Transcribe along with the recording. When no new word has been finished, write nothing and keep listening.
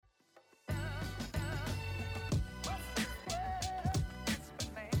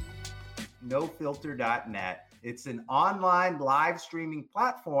nofilter.net. It's an online live streaming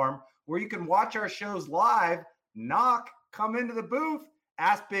platform where you can watch our shows live, knock, come into the booth,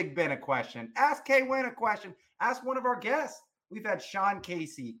 ask Big Ben a question, ask K-Win a question, ask one of our guests. We've had Sean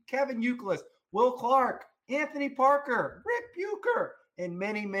Casey, Kevin Youkilis, Will Clark, Anthony Parker, Rick Bucher, and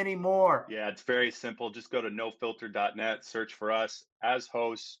many, many more. Yeah, it's very simple. Just go to nofilter.net, search for us as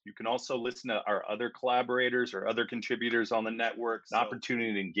hosts. You can also listen to our other collaborators or other contributors on the network. An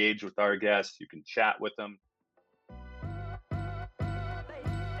opportunity to engage with our guests. You can chat with them.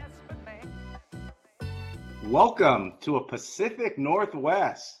 Welcome to a Pacific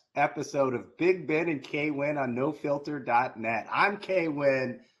Northwest episode of Big Ben and K-Win on nofilter.net. I'm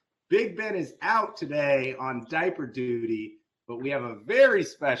K-Win. Big Ben is out today on diaper duty, but we have a very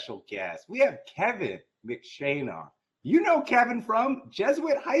special guest. We have Kevin McShane on. You know Kevin from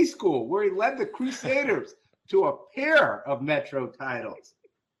Jesuit High School, where he led the Crusaders to a pair of Metro titles.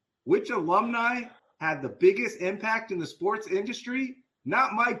 Which alumni had the biggest impact in the sports industry?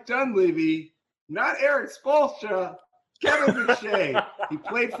 Not Mike Dunleavy, not Eric Spoelstra, Kevin McShane. He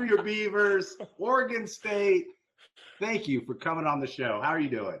played for your Beavers, Oregon State. Thank you for coming on the show. How are you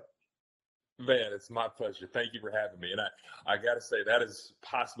doing? Man, it's my pleasure. Thank you for having me. And I got to say, that is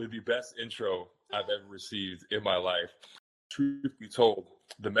possibly the best intro I've ever received in my life. Truth be told,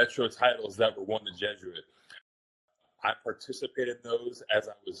 the Metro titles that were won the Jesuit, I participated in those as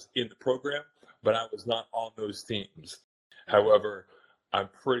I was in the program, but I was not on those teams. However, I'm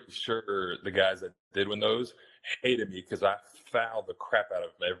pretty sure the guys that did win those hated me because I fouled the crap out of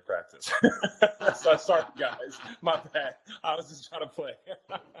them every practice. So sorry, guys. My bad. I was just trying to play.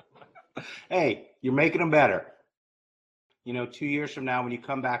 Hey, you're making them better. You know, 2 years from now, when you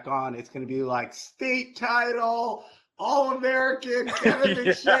come back on, it's going to be like state title, All-American, Kevin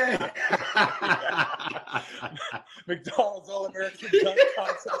McShane. McDonald's All-American Dunk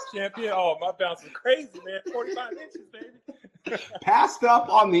Contest champion. Oh, my bounce is crazy, man. 45 inches, baby. Passed up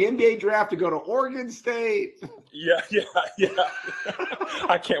on the NBA draft to go to Oregon State. Yeah.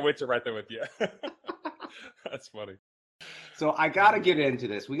 I can't wait to write that with you. That's funny. So I got to get into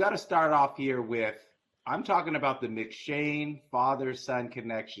this. We got to start off here with, I'm talking about the McShane father-son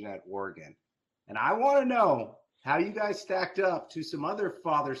connection at Oregon. And I want to know how you guys stacked up to some other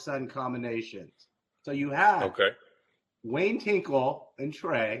father-son combinations. So you had Wayne Tinkle and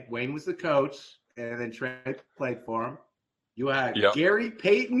Trey. Wayne was the coach, and then Trey played for him. You had Gary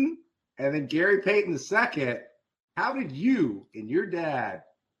Payton, and then Gary Payton II. How did you and your dad,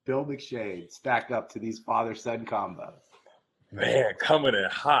 Bill McShane, stack up to these father-son combos? Man, coming in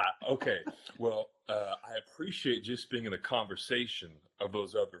hot. Okay. Well, I appreciate just being in the conversation of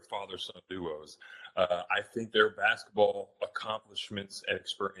those other father-son duos. I think their basketball accomplishments and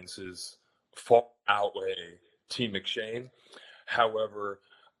experiences far outweigh Team McShane. However,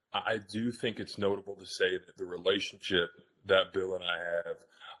 I do think it's notable to say that the relationship that Bill and I have,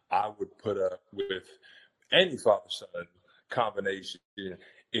 I would put up with any father-son combination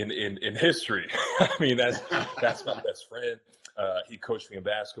in history. I mean, that's my best friend. He coached me in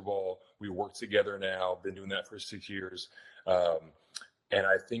basketball. We work together now, been doing that for 6 years. And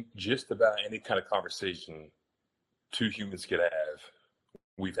I think just about any kind of conversation two humans could have,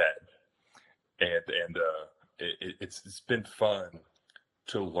 we've had. And it's been fun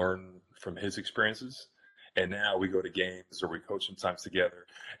to learn from his experiences. And now we go to games or we coach sometimes together.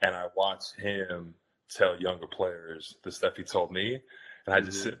 And I watch him tell younger players the stuff he told me. And I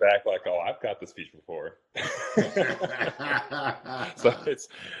just sit back like, oh, I've got this speech before. So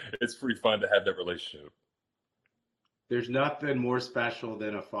it's pretty fun to have that relationship. There's nothing more special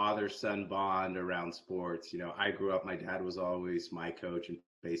than a father-son bond around sports. You know, I grew up, my dad was always my coach in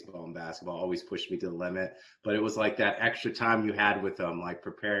baseball and basketball, always pushed me to the limit. But it was like that extra time you had with them, like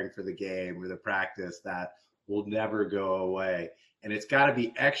preparing for the game or the practice that will never go away. And it's got to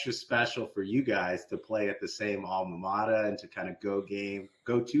be extra special for you guys to play at the same alma mater and to kind of go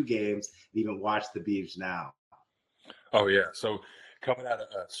to games, even watch the Beavs now. Oh, yeah. So coming out of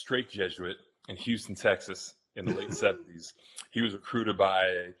a straight Jesuit in Houston, Texas in the late 70s, he was recruited by,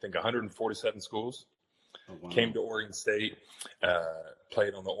 I think, 147 schools. Oh, wow. Came to Oregon State,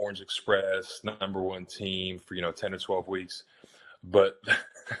 played on the Orange Express, #1 team for, 10 or 12 weeks. But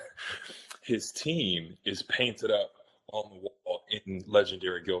his team is painted up on the wall in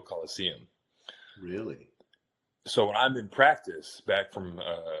legendary Gill Coliseum. Really? So when I'm in practice back from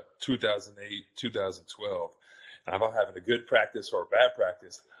 2008, 2012, and if I'm having a good practice or a bad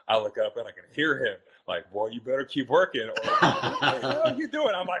practice, I look up and I can hear him like, boy, you better keep working. Or, what the hell you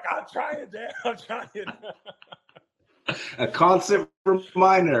doing? I'm like, I'm trying, Dad. I'm trying. A constant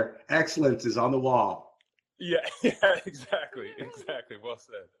reminder, excellence is on the wall. Yeah, exactly. Well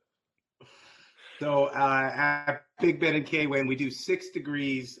said. So at Big Ben and K Win, we do 6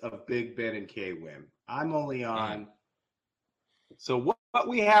 degrees of Big Ben and K Win. I'm only on. So what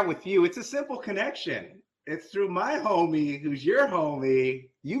we have with you, it's a simple connection. It's through my homie, who's your homie.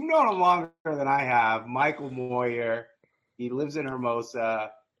 You've known him longer than I have, Michael Moyer. He lives in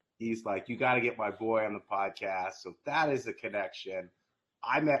Hermosa. He's like, you got to get my boy on the podcast. So that is the connection.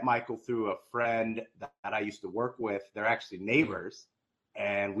 I met Michael through a friend that I used to work with. They're actually neighbors.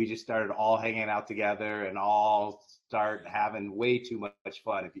 And we just started all hanging out together and all start having way too much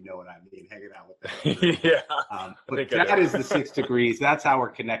fun, if you know what I mean, hanging out with them. Yeah. But that is the 6 degrees. That's how we're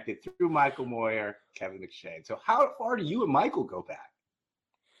connected through Michael Moyer, Kevin McShane. So how far do you and Michael go back?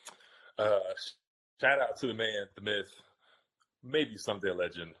 Shout out to the man, the myth, maybe someday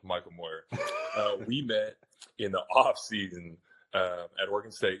legend, Michael Moyer. We met in the off season at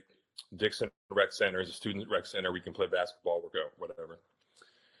Oregon State. Dixon Rec Center is a student rec center. We can play basketball, work out, whatever.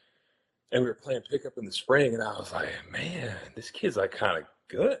 And we were playing pickup in the spring, and I was like, man, this kid's like kind of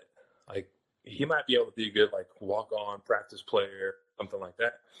good. Like he might be able to be a good like walk-on practice player, something like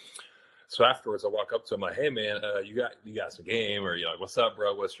that. So afterwards, I walk up to him like, hey man, you got some game, or you're like, what's up,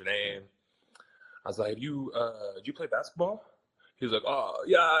 bro? What's your name? I was like, did you play basketball? He was like, oh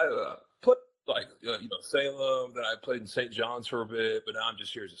yeah, I played like Salem. Then I played in St. John's for a bit, but now I'm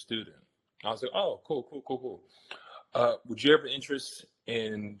just here as a student. I was like, oh, cool. Would you ever interest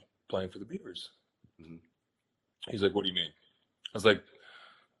in playing for the Beavers? Mm-hmm. He's like, what do you mean? I was like,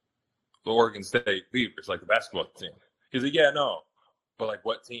 the Oregon State Beavers, like the basketball team. He's like, yeah, no, but like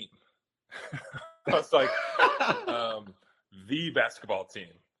what team? I was like, the basketball team.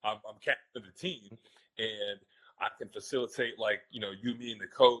 I'm captain of the team, and I can facilitate like you, me and the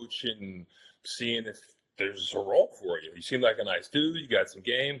coach, and seeing if there's a role for you. You seem like a nice dude. You got some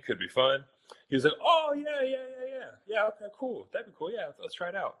game. Could be fun. He was like, oh yeah. Okay, cool. That'd be cool. Yeah, let's try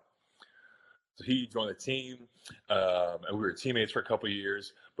it out. So he joined the team, and we were teammates for a couple of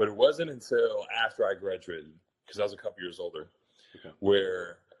years. But it wasn't until after I graduated, because I was a couple years older,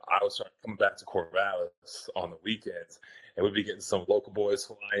 where I was coming back to Corvallis on the weekends, and we'd be getting some local boys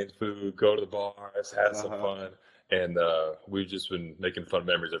Hawaiian food, go to the bars, have some fun, and we've just been making fun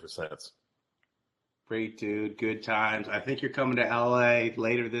memories ever since. Great, dude. Good times. I think you're coming to LA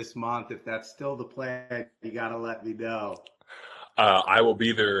later this month. If that's still the plan, you got to let me know. I will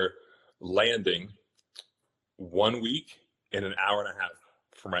be there landing 1 week in an hour and a half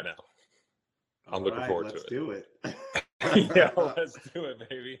from right now. I'm looking forward to it. Let's do it. Yeah, let's do it,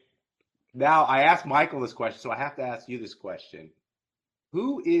 baby. Now, I asked Michael this question, so I have to ask you this question.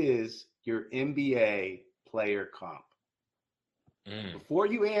 Who is your NBA player comp? Before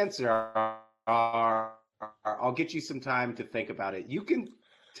you answer, I'll get you some time to think about it. You can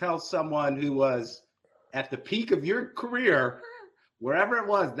tell someone who was at the peak of your career, wherever it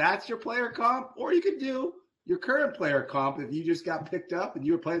was, that's your player comp, or you could do your current player comp if you just got picked up and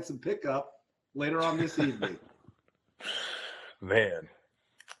you were playing some pickup later on this evening. Man,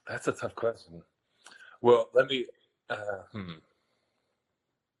 that's a tough question. Well, let me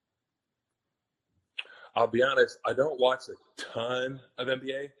I'll be honest, I don't watch a ton of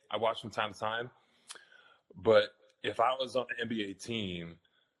NBA. I watch from time to time. But if I was on an NBA team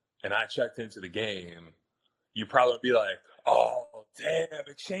and I checked into the game, you probably would be like, oh, damn,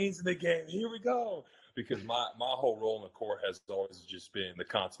 McShane's in the game. Here we go. Because my whole role in the court has always just been the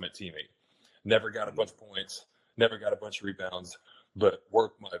consummate teammate. Never got a bunch of points, never got a bunch of rebounds, but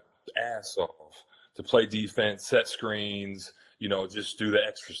worked my ass off to play defense, set screens, just do the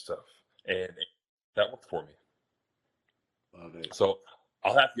extra stuff. And that worked for me. Love it. So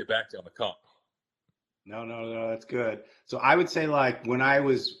I'll have to get back to you on the comp. No, that's good. So I would say like when I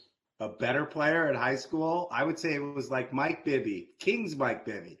was a better player in high school, I would say it was like Mike Bibby, King's Mike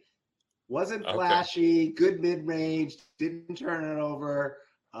Bibby. Wasn't flashy, good mid-range, didn't turn it over,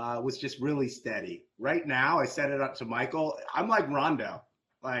 was just really steady. Right now, I set it up to Michael. I'm like Rondo.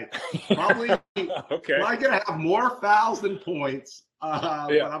 Like probably probably gonna have more fouls than points. But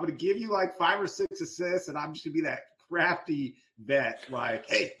I'm gonna give you like 5 or 6 assists, and I'm just gonna be that crafty vet. Like,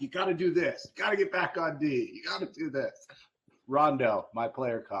 hey, you gotta do this, you gotta get back on D, you gotta do this. Rondo, my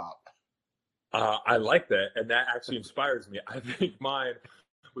player comp. I like that, and that actually inspires me. I think mine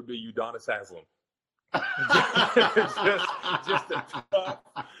would be Udonis Haslem. just a tough,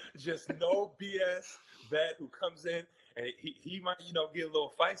 just no BS vet who comes in and he might get a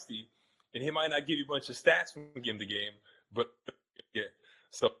little feisty, and he might not give you a bunch of stats from game to game, but yeah.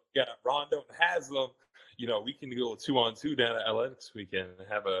 So yeah, Rondo and Haslem, we can go 2-on-2 down at LA this weekend and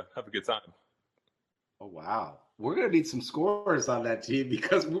have a good time. Oh wow, we're gonna need some scorers on that team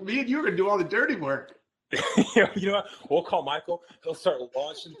because me and you are gonna do all the dirty work. You know what? We'll call Michael. He'll start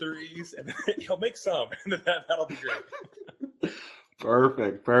launching threes, and he'll make some, and that'll be great.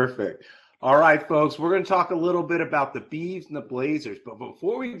 Perfect. All right, folks, we're going to talk a little bit about the Beavs and the Blazers. But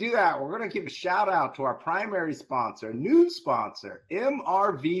before we do that, we're going to give a shout out to our primary sponsor, new sponsor,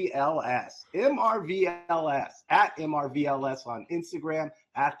 MRVLS. MRVLS, at MRVLS on Instagram,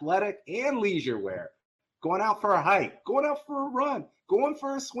 athletic and leisure wear. Going out for a hike, going out for a run, going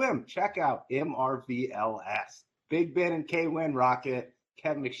for a swim. Check out MRVLS. Big Ben and K-Win rock it.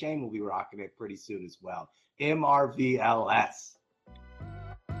 Kevin McShane will be rocking it pretty soon as well. MRVLS.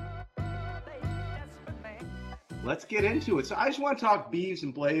 Let's get into it. So I just want to talk Beavs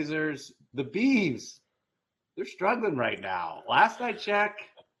and Blazers. The Beavs, they're struggling right now. Last I checked,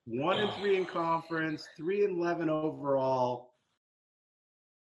 1-3 in conference, 3-11 overall.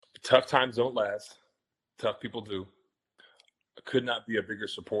 Tough times don't last. Tough people do. I could not be a bigger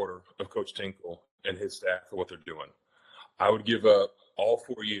supporter of Coach Tinkle and his staff for what they're doing. I would give up all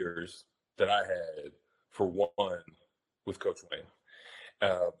 4 years that I had for one with Coach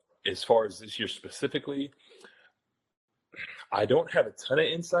Wayne. As far as this year specifically, I don't have a ton of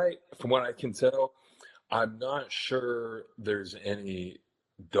insight. From what I can tell, I'm not sure there's any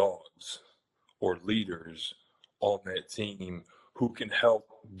dogs or leaders on that team who can help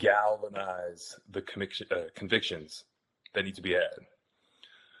galvanize the convictions that need to be had.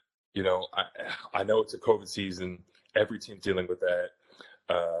 You know, I know it's a COVID season. Every team's dealing with that.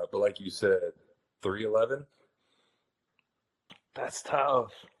 But like you said, 3-11, that's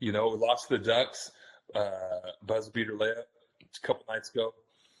tough. You know, we lost to the Ducks, buzzer beater layup a couple nights ago.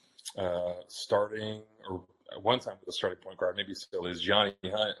 Starting, or one time with the starting point guard, maybe still is, Johnny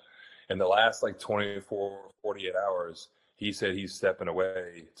Hunt. In the last 24, 48 hours, he said he's stepping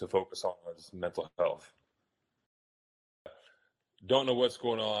away to focus on his mental health. Don't know what's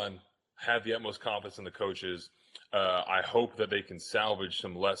going on. Have the utmost confidence in the coaches. I hope that they can salvage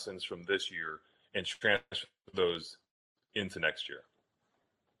some lessons from this year and transfer those into next year.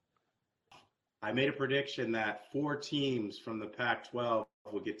 I made a prediction that 4 teams from the Pac-12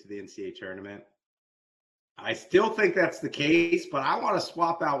 will get to the NCAA tournament. I still think that's the case, but I want to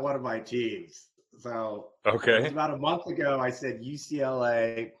swap out one of my teams. So okay, it was about a month ago, I said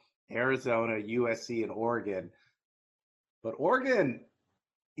UCLA, Arizona, USC, and Oregon. But Oregon,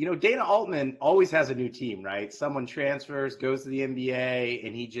 you know, Dana Altman always has a new team, right? Someone transfers, goes to the NBA,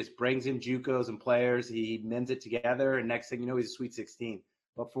 and he just brings in JUCOs and players. He mends it together, and next thing you know, he's a Sweet 16.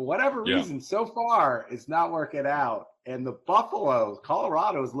 But for whatever reason, so far, it's not working out. And the Buffalo,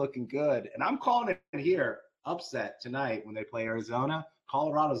 Colorado is looking good. And I'm calling it here, upset tonight when they play Arizona.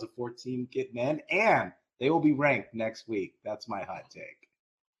 Colorado's a 4-team getting in, and they will be ranked next week. That's my hot take.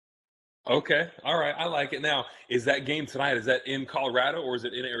 Okay. All right. I like it. Now, is that game tonight, is that in Colorado or is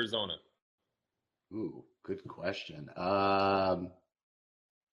it in Arizona? Ooh, good question. Because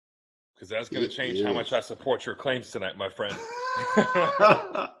that's going to change how much I support your claims tonight, my friend.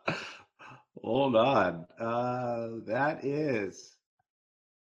 Hold on. That is.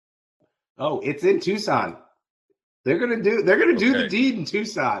 Oh, it's in Tucson. They're gonna do the deed in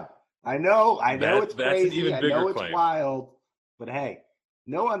Tucson. I know it's crazy. I know it's wild, but hey,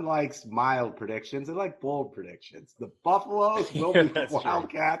 no one likes mild predictions. They like bold predictions. The Buffaloes will be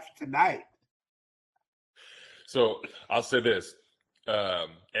Wildcats tonight. So I'll say this.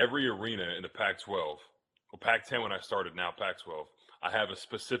 Every arena in the Pac-12, or Pac-10 when I started, now Pac-12, I have a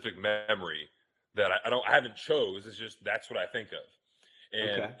specific memory that I haven't chose. It's just that's what I think of.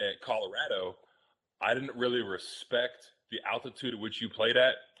 And at Colorado, I didn't really respect the altitude at which you played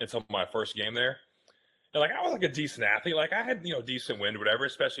at until my first game there. And I was a decent athlete. I had, decent wind, whatever,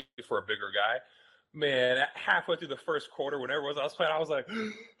 especially for a bigger guy. Man, halfway through the first quarter, whenever I was playing, I was like,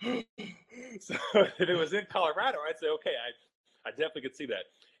 so if it was in Colorado, I'd say, okay, I definitely could see that.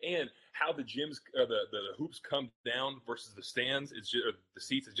 And how the gyms, the hoops come down versus the stands, the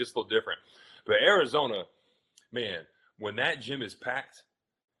seats is just a little different. But Arizona, man, when that gym is packed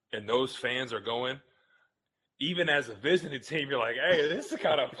and those fans are going, even as a visiting team, you're like, hey, this is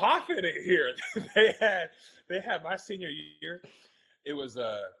kind of popping in here. They had my senior year. It was,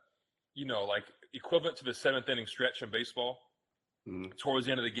 equivalent to the 7th inning stretch in baseball. Mm-hmm. Towards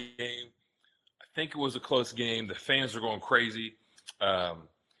the end of the game, I think it was a close game. The fans were going crazy.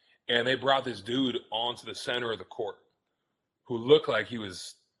 And they brought this dude onto the center of the court who looked like he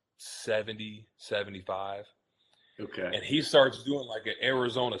was 70, 75. Okay. And he starts doing an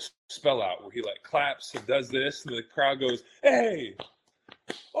Arizona spell out where he claps and does this, and the crowd goes, hey,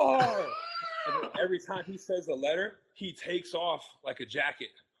 oh. And then every time he says a letter, he takes off a jacket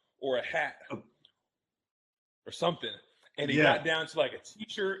or a hat or something. And he got down to a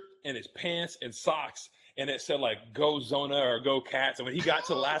t-shirt and his pants and socks. and it said like "Go Zona" or "Go Cats," and when he got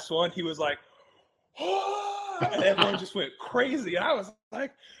to the last one, he was like, "Oh!" and everyone just went crazy. And I was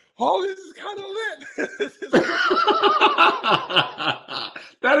like, "Oh, this is kind of lit." This is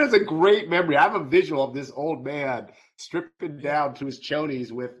That is a great memory. I have a visual of this old man stripping down to his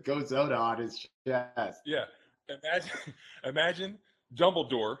chonies with "Go Zona" on his chest. Yeah, imagine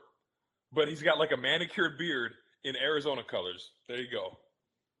Dumbledore, but he's got like a manicured beard in Arizona colors. There you go.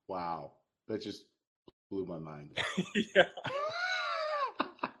 Wow, that just blew my mind. Yeah.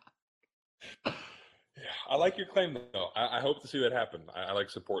 I like your claim, though. I hope to see that happen. I like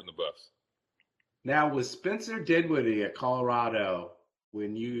supporting the Buffs. Now, was Spencer Dinwiddie at Colorado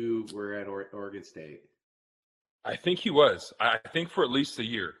when you were at Oregon State? I think he was. I think for at least a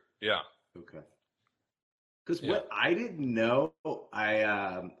year. Yeah. Okay. Because what I didn't know,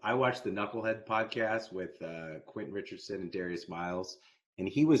 I watched the Knucklehead podcast with Quentin Richardson and Darius Miles, and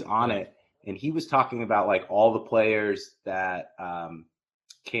he was on it, and he was talking about like all the players that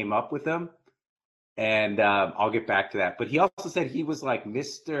came up with him. And I'll get back to that. But he also said he was like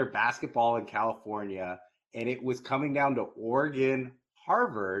Mr. Basketball in California, and it was coming down to Oregon,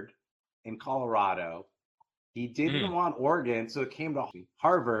 Harvard, and Colorado. He didn't want Oregon, so it came to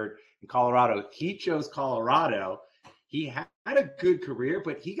Harvard and Colorado. He chose Colorado. He had a good career,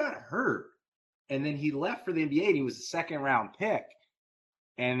 but he got hurt. And then he left for the NBA, and he was a second-round pick.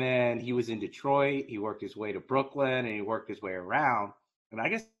 And then he was in Detroit. He worked his way to Brooklyn, and he worked his way around. And I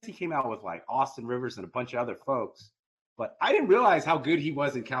guess he came out with like Austin Rivers and a bunch of other folks. But I didn't realize how good he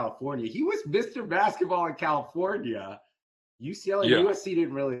was in California. He was Mr. Basketball in California. UCLA, USC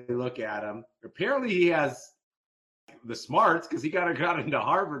didn't really look at him. Apparently he has the smarts because he got into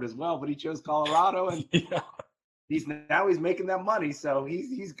Harvard as well, but he chose Colorado, and he's making that money. So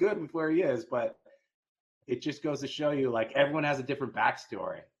he's good with where he is. But it just goes to show you, like, everyone has a different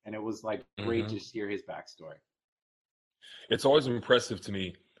backstory. And it was like great to hear his backstory. It's always impressive to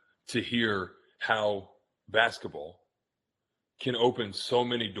me to hear how basketball can open so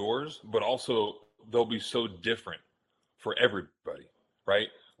many doors, but also they'll be so different for everybody, right?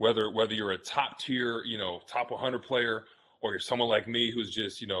 Whether you're a top tier, top 100 player, or you're someone like me who's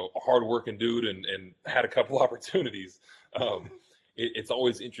just, a hardworking dude and had a couple opportunities. It's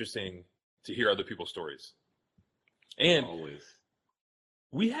always interesting to hear other people's stories. And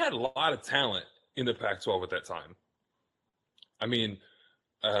we had a lot of talent in the Pac-12 at that time. I mean,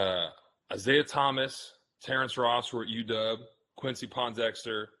 Isaiah Thomas, Terrence Ross were at UW, Quincy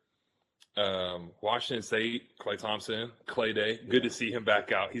Pondexter, Washington State, Klay Thompson, Clay Day. Good to see him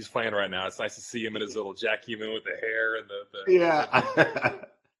back out. He's playing right now. It's nice to see him in his little Jack Human with the hair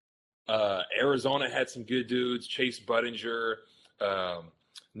and Arizona had some good dudes. Chase Budinger,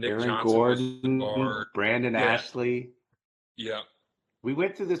 Nick Aaron Johnson, Gordon, Brandon Ashley. Yeah. We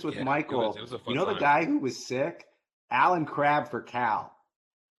went through this with Michael. It was a fun the guy who was sick? Alan Crabb for Cal.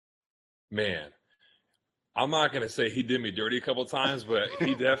 Man, I'm not gonna say he did me dirty a couple times, but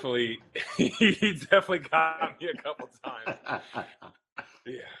he definitely got me a couple times.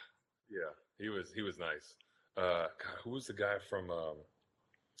 Yeah, he was nice. God, who was the guy from?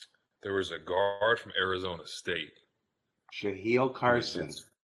 There was a guard from Arizona State. Shaheel Carson.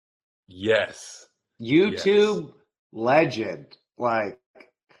 Yes. YouTube legend. Like,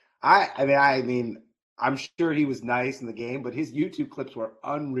 I mean. I'm sure he was nice in the game, but his YouTube clips were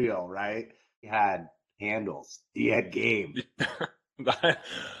unreal, right? He had handles. He had game.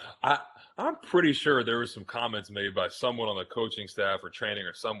 I'm pretty sure there were some comments made by someone on the coaching staff or training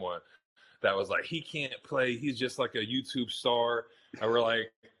or someone that was like, he can't play. He's just like a YouTube star. And we're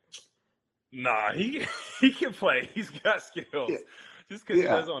like, nah, he can play. He's got skills. Yeah. Just because he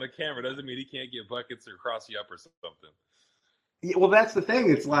does on a camera doesn't mean he can't get buckets or cross you up or something. Yeah, well, that's the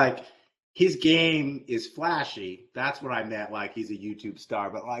thing. It's like, his game is flashy. That's what I meant. Like, he's a YouTube star,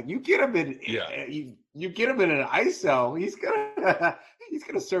 but like, you get him in, you get him in an ISO, he's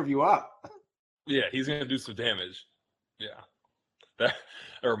gonna serve you up. Yeah, he's gonna do some damage. Yeah, that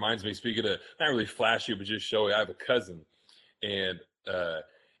reminds me. Speaking of not really flashy, but just showy, I have a cousin, and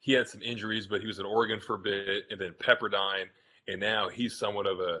he had some injuries, but he was at Oregon for a bit, and then Pepperdine, and now he's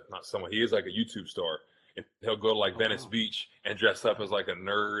he is like a YouTube star, and he'll go to like Venice Beach and dress up as like a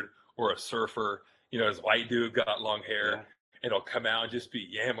nerd or a surfer, his white dude got long hair, and he'll come out and just be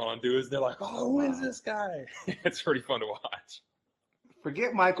yamming on dudes. They're like, oh, who is this guy? It's pretty fun to watch.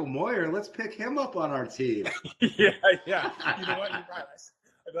 Forget Michael Moyer. Let's pick him up on our team. Yeah. You know what? You're right.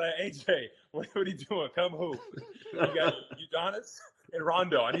 I'd be like, AJ, what are you doing? Come hoop. You got Udonis and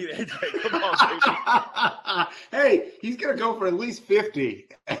Rondo. I need AJ. Come on, baby. Hey, he's going to go for at least 50.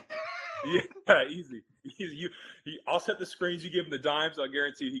 Yeah, easy. I'll set the screens. You give him the dimes. I'll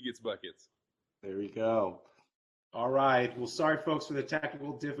guarantee he gets buckets. There we go. All right. Well, sorry, folks, for the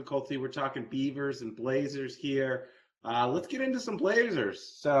technical difficulty. We're talking Beavers and Blazers here. Let's get into some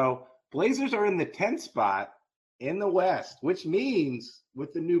Blazers. So, Blazers are in the 10th spot in the West, which means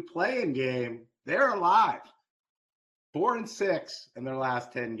with the new play-in game, they're alive. 4-6 in their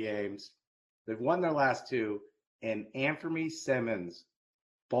last 10 games. They've won their last two. And Anthony Simmons,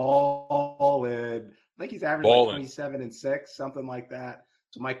 balling. I think he's averaged like 27 and 6, something like that.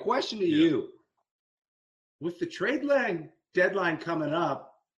 So, my question to you, with the trade deadline coming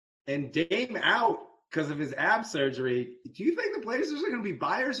up and Dame out because of his ab surgery, do you think the Blazers are going to be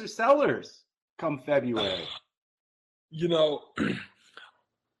buyers or sellers come February? You know,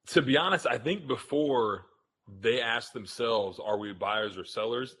 to be honest, I think before they ask themselves, are we buyers or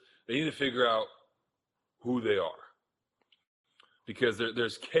sellers, they need to figure out who they are. Because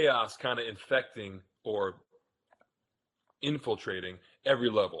there's chaos kind of infecting or infiltrating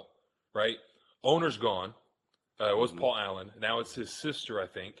every level, right? Owner's gone. It was Paul Allen. Now it's his sister, I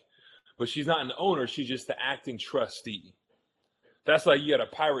think. But she's not an owner. She's just the acting trustee. That's like you got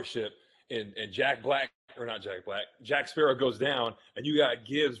a pirate ship and Jack Sparrow goes down and you got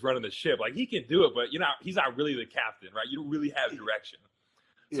Gibbs running the ship. Like, he can do it, but he's not really the captain, right? You don't really have direction.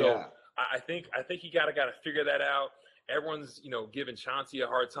 So I think you gotta figure that out. Everyone's, giving Chauncey a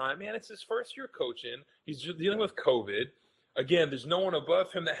hard time. Man, it's his first year coaching. He's just dealing with COVID. Again, there's no one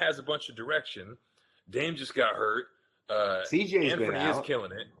above him that has a bunch of direction. Dame just got hurt. CJ's been out. Is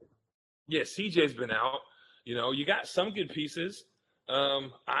killing it. Yeah, CJ's been out. You got some good pieces.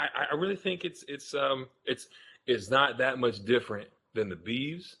 I really think it's not that much different than the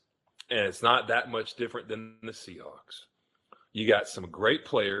Beavs, and it's not that much different than the Seahawks. You got some great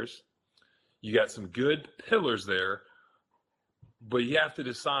players. You got some good pillars there, but you have to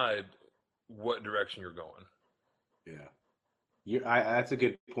decide what direction you're going. Yeah. That's a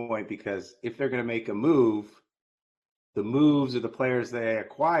good point, because if they're going to make a move, the moves or the players they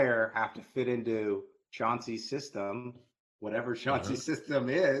acquire have to fit into Chauncey's system, whatever Chauncey's system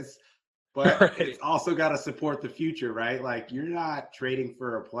is. But it's also got to support the future, right? Like, you're not trading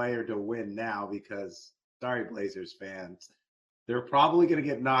for a player to win now because, sorry, Blazers fans, they're probably going to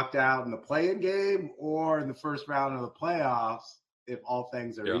get knocked out in the play-in game or in the first round of the playoffs if all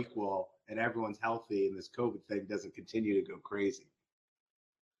things are equal and everyone's healthy and this COVID thing doesn't continue to go crazy.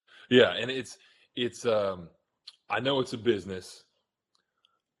 Yeah, and it's I know it's a business.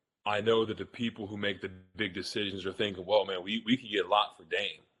 I know that the people who make the big decisions are thinking, well, man, we could get a lot for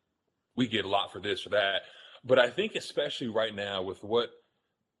Dame. We get a lot for this or that. But I think especially right now with what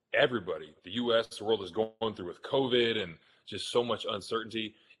everybody, the U.S., the world is going through with COVID and just so much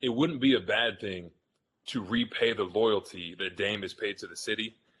uncertainty, it wouldn't be a bad thing to repay the loyalty that Dame has paid to the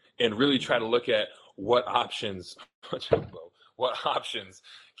city and really try to look at what options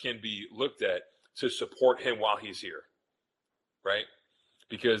can be looked at to support him while he's here, right?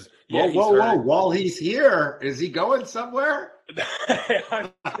 Because whoa! While he's here, is he going somewhere?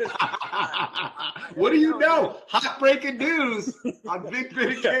 What do you know? Hot breaking news on Big Ben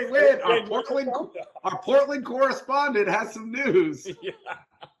and K-Win. Our Portland correspondent has some news. Yeah,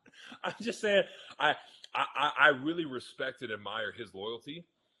 I'm just saying, I really respect and admire his loyalty.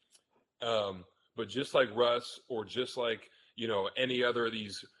 But just like Russ, or just like any other of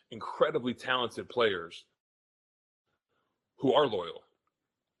these incredibly talented players who are loyal,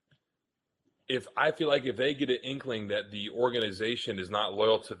 I feel like if they get an inkling that the organization is not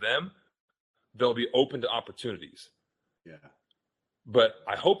loyal to them, they'll be open to opportunities. Yeah. But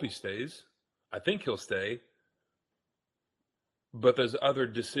I hope he stays. I think he'll stay. But there's other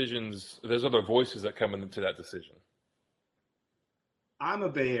decisions, there's other voices that come into that decision. I'm a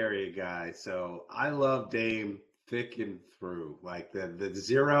Bay Area guy, so I love Dame thick and through. Like, the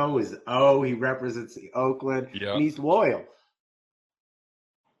zero is O. He represents the Oakland, and he's loyal.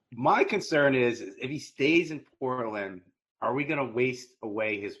 My concern is if he stays in Portland, are we going to waste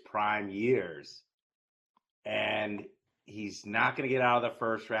away his prime years? And he's not going to get out of the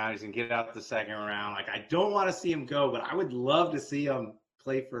first round. He's going to get out the second round. Like, I don't want to see him go, but I would love to see him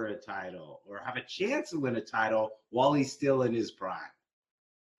play for a title or have a chance to win a title while he's still in his prime.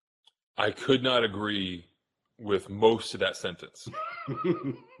 I could not agree with most of that sentence.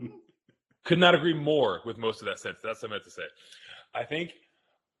 Could not agree more with most of that sentence. That's what I meant to say.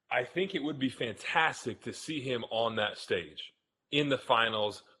 I think it would be fantastic to see him on that stage in the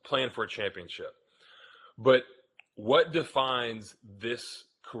finals playing for a championship. But what defines this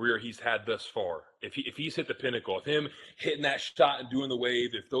career he's had thus far? If he's hit the pinnacle, if him hitting that shot and doing the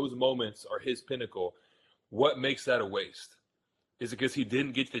wave, if those moments are his pinnacle, what makes that a waste? Is it because he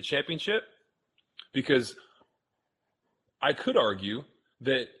didn't get to the championship? Because I could argue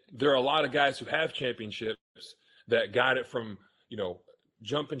that there are a lot of guys who have championships that got it from,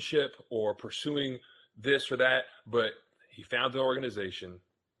 jumping ship or pursuing this or that, but he found the organization.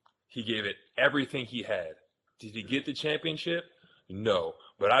 He gave it everything he had. Did he get the championship? No.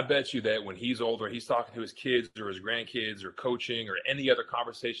 But I bet you that when he's older, he's talking to his kids or his grandkids or coaching or any other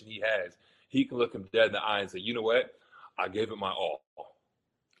conversation he has, he can look him dead in the eye and say, you know what? I gave it my all.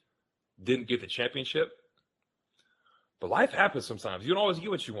 Didn't get the championship. But life happens sometimes. You don't always get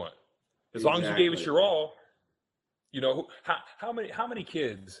what you want. As long as you gave it your all, how many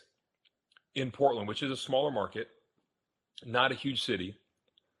kids in Portland, which is a smaller market, not a huge city,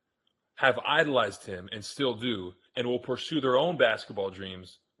 have idolized him and still do, and will pursue their own basketball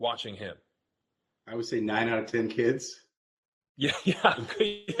dreams watching him? I would say 9 out of 10 kids. Yeah,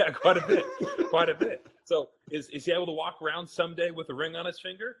 quite a bit. So is he able to walk around someday with a ring on his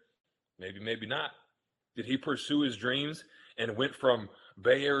finger? Maybe not. Did he pursue his dreams and went from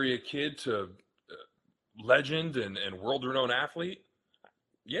Bay Area kid to legend and world-renowned athlete?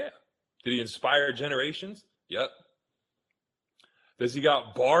 Yeah. Did he inspire generations? Yep. Does he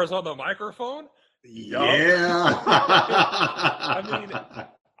got bars on the microphone? Yeah. I mean,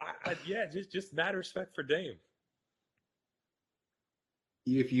 just mad respect for Dame.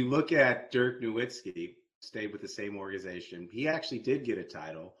 If you look at Dirk Nowitzki, stayed with the same organization, he actually did get a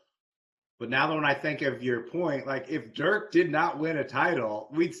title. But now when I think of your point, like if Dirk did not win a title,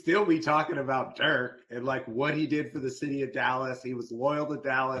 we'd still be talking about Dirk and like what he did for the city of Dallas. He was loyal to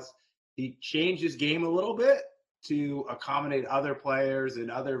Dallas. He changed his game a little bit to accommodate other players and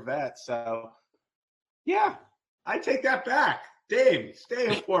other vets. So, yeah, I take that back. Dame, stay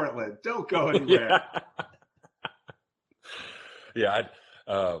in Portland. Don't go anywhere. Yeah,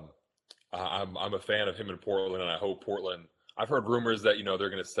 I'm a fan of him in Portland, and I hope Portland. I've heard rumors that they're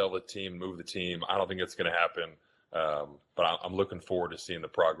going to sell the team, move the team. I don't think it's going to happen, but I'm looking forward to seeing the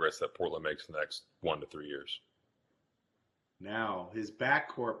progress that Portland makes in the next 1 to 3 years. Now, his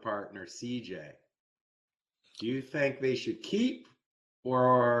backcourt partner, CJ. Do you think they should keep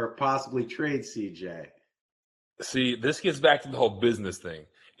or possibly trade CJ? See, this gets back to the whole business thing.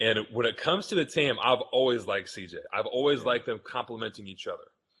 And when it comes to the team, I've always liked CJ. I've always liked them complementing each other.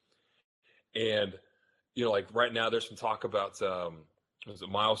 And, like right now there's some talk about, was it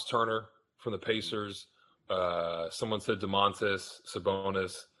Miles Turner from the Pacers? Someone said DeMontis,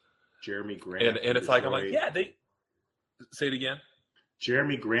 Sabonis. Jeremy Grant. And it's like, I'm like, yeah, they – say it again.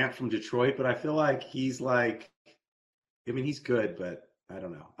 Jeremy Grant from Detroit, but I feel like he's he's good, but I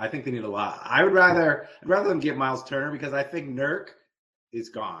don't know. I think they need a lot. I'd rather them get Miles Turner because I think Nurk is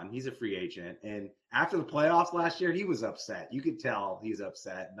gone. He's a free agent. And after the playoffs last year, he was upset. You could tell he's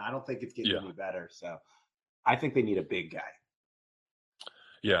upset. And I don't think it's getting any better. So I think they need a big guy.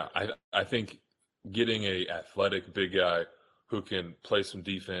 Yeah, I think getting a athletic big guy who can play some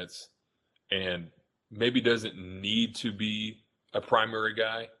defense and maybe doesn't need to be a primary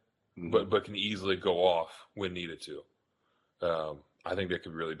guy, but can easily go off when needed to. I think that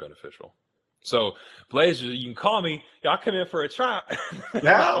could be really beneficial. So, Blazer, you can call me. Y'all come in for a tryout.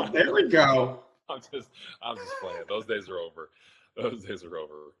 Now, there we go. I'm just playing. Those days are over.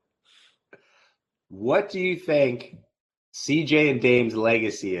 What do you think CJ and Dame's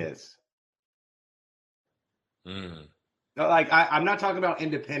legacy is? Like, I'm not talking about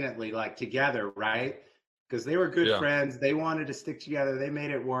independently, like together, right? Because they were good friends. They wanted to stick together. They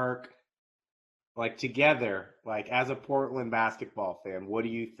made it work. Like together, like as a Portland basketball fan, what do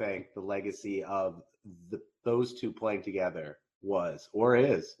you think the legacy of those two playing together was or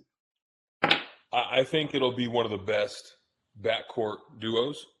is? I think it'll be one of the best backcourt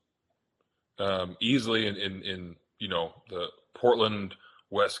duos, easily in the Portland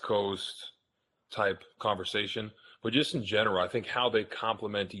West Coast type conversation, but just in general, I think how they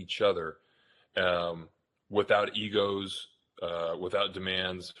complement each other without egos. Without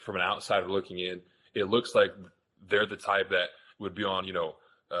demands from an outsider looking in, it looks like they're the type that would be on,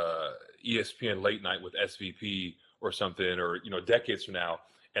 ESPN late night with SVP or something, or, decades from now,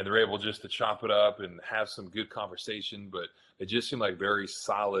 and they're able just to chop it up and have some good conversation, but they just seem like very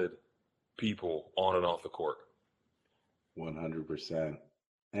solid people on and off the court. 100%.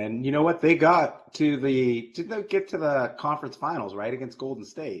 And you know what? They got to get to the conference finals, right? Against Golden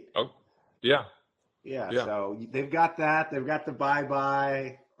State. Oh, yeah. Yeah, so they've got that. They've got the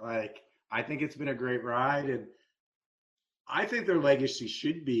bye-bye. Like, I think it's been a great ride. And I think their legacy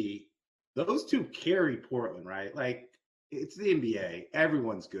should be those two carry Portland, right? Like, it's the NBA.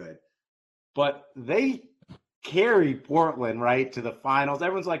 Everyone's good. But they carry Portland, right, to the finals.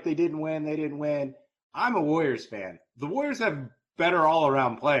 Everyone's like, they didn't win. I'm a Warriors fan. The Warriors have better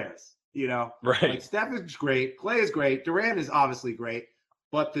all-around players, Right. Like, Steph is great. Clay is great. Durant is obviously great.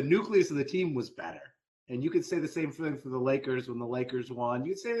 but the nucleus of the team was better. And you could say the same thing for the Lakers when the Lakers won.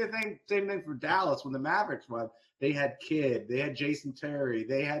 You could say the same thing for Dallas when the Mavericks won. They had Kidd, they had Jason Terry,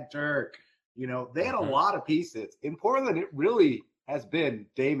 they had Dirk. They had a lot of pieces. In Portland, it really has been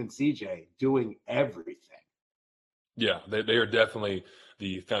Dame and CJ doing everything. Yeah, they are definitely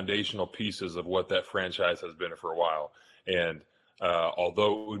the foundational pieces of what that franchise has been for a while. And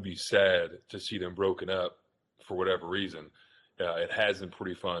although it would be sad to see them broken up for whatever reason, it has been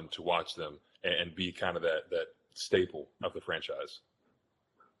pretty fun to watch them and be kind of that staple of the franchise.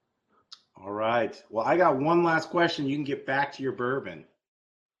 All right. Well, I got one last question. You can get back to your bourbon.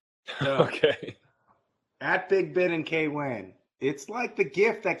 So, okay. At Big Ben and K-Win, it's like the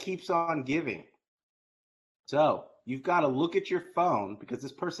gift that keeps on giving. So you've got to look at your phone because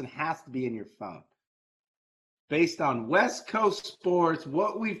this person has to be in your phone. Based on West Coast sports,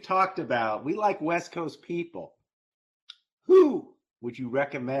 what we've talked about, we like West Coast people. Who would you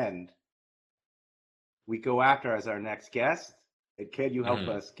recommend we go after as our next guest? And can you help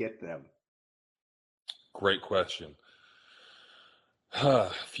us get them? Great question.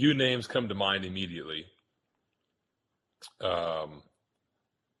 Few names come to mind immediately. A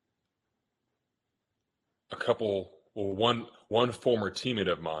couple, well, one former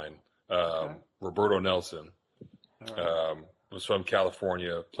teammate of mine, Roberto Nelson, was from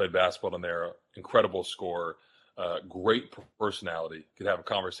California, played basketball in there, incredible scorer, great personality, could have a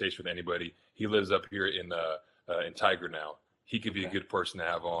conversation with anybody. He lives up here in Tiger now. He could be a good person to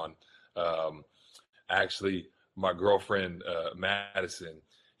have on. Actually, my girlfriend, Madison,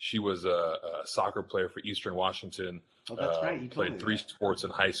 she was a soccer player for Eastern Washington. Oh, that's right. You played 3 sports in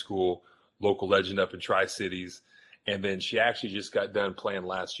high school, local legend up in Tri-Cities. And then she actually just got done playing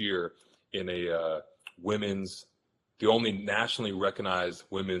last year in the only nationally recognized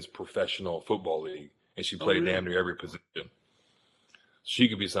women's professional football league. And she played damn near every position. She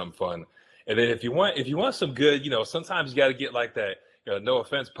could be something fun. And then if you want some good, sometimes you got to get like that, no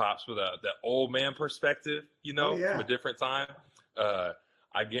offense, Pops, but that old man perspective, from a different time.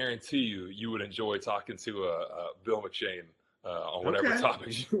 I guarantee you would enjoy talking to Bill McShane on whatever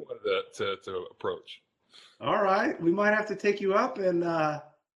topics you wanted to approach. All right. We might have to take you up and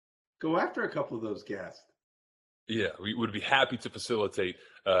go after a couple of those guests. Yeah, we would be happy to facilitate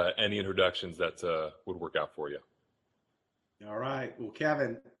any introductions that would work out for you. All right. Well,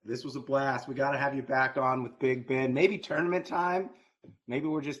 Kevin, this was a blast. We got to have you back on with Big Ben. Maybe tournament time. Maybe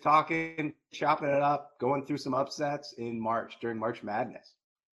we're just talking, chopping it up, going through some upsets in March during March Madness.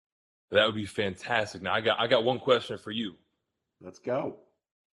 That would be fantastic. Now, I got one question for you. Let's go.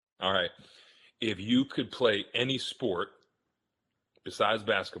 All right. If you could play any sport besides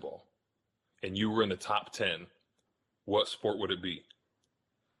basketball and you were in the top 10, what sport would it be?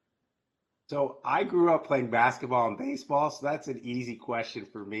 So I grew up playing basketball and baseball, so that's an easy question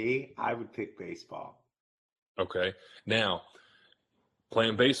for me. I would pick baseball. Okay. Now,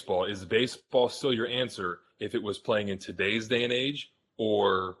 playing baseball, is baseball still your answer if it was playing in today's day and age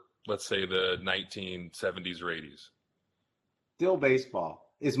or let's say the 1970s or 80s? Still baseball.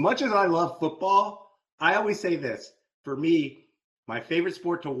 As much as I love football, I always say this. For me, my favorite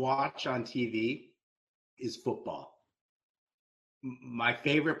sport to watch on TV is football. My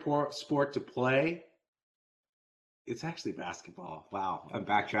favorite sport to play, it's actually basketball. Wow, I'm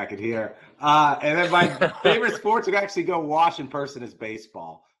backtracking here. And then my favorite sport to actually go watch in person is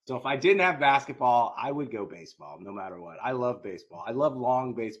baseball. So if I didn't have basketball, I would go baseball no matter what. I love baseball. I love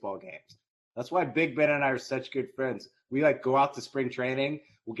long baseball games. That's why Big Ben and I are such good friends. We go out to spring training.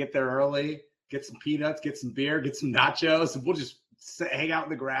 We'll get there early, get some peanuts, get some beer, get some nachos, and we'll just hang out in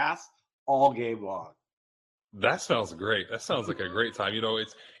the grass all game long. That sounds great. That sounds like a great time.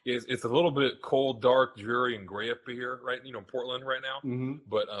 It's a little bit cold, dark, dreary, and gray up here, right? In Portland right now. Mm-hmm.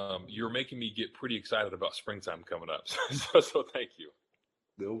 But you're making me get pretty excited about springtime coming up. So thank you.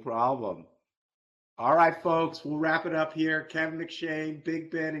 No problem. All right, folks, we'll wrap it up here. Kevin McShane, Big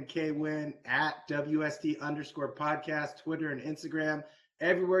Ben, and K-Win at WST_podcast, Twitter and Instagram.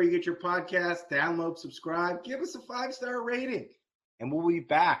 Everywhere you get your podcast, download, subscribe, give us a 5-star rating. And we'll be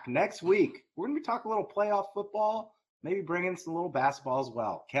back next week. We're going to be talking a little playoff football, maybe bring in some little basketball as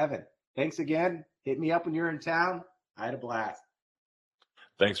well. Kevin, thanks again. Hit me up when you're in town. I had a blast.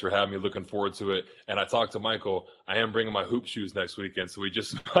 Thanks for having me. Looking forward to it. And I talked to Michael. I am bringing my hoop shoes next weekend, so we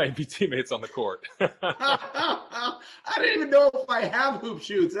just might be teammates on the court. I didn't even know if I have hoop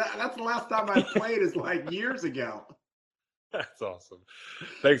shoes. That's the last time I played is years ago. That's awesome.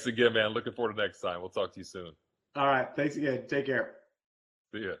 Thanks again, man. Looking forward to next time. We'll talk to you soon. All right. Thanks again. Take care.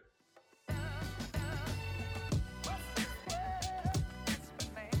 See ya.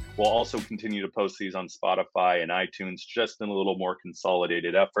 We'll also continue to post these on Spotify and iTunes, just in a little more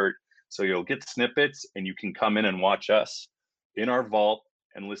consolidated effort. So you'll get snippets and you can come in and watch us in our vault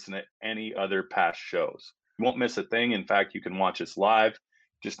and listen to any other past shows. You won't miss a thing. In fact, you can watch us live.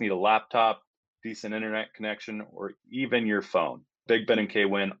 Just need a laptop, decent internet connection, or even your phone. Big Ben and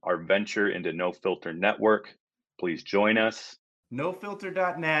K-Win, our venture into No Filter Network. Please join us.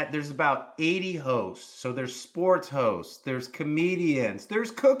 NoFilter.net, there's about 80 hosts. So there's sports hosts, there's comedians, there's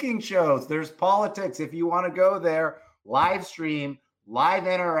cooking shows, there's politics. If you want to go there, live stream, live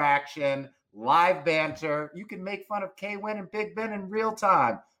interaction, live banter. You can make fun of K-Win and Big Ben in real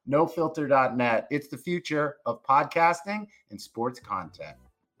time. NoFilter.net. It's the future of podcasting and sports content.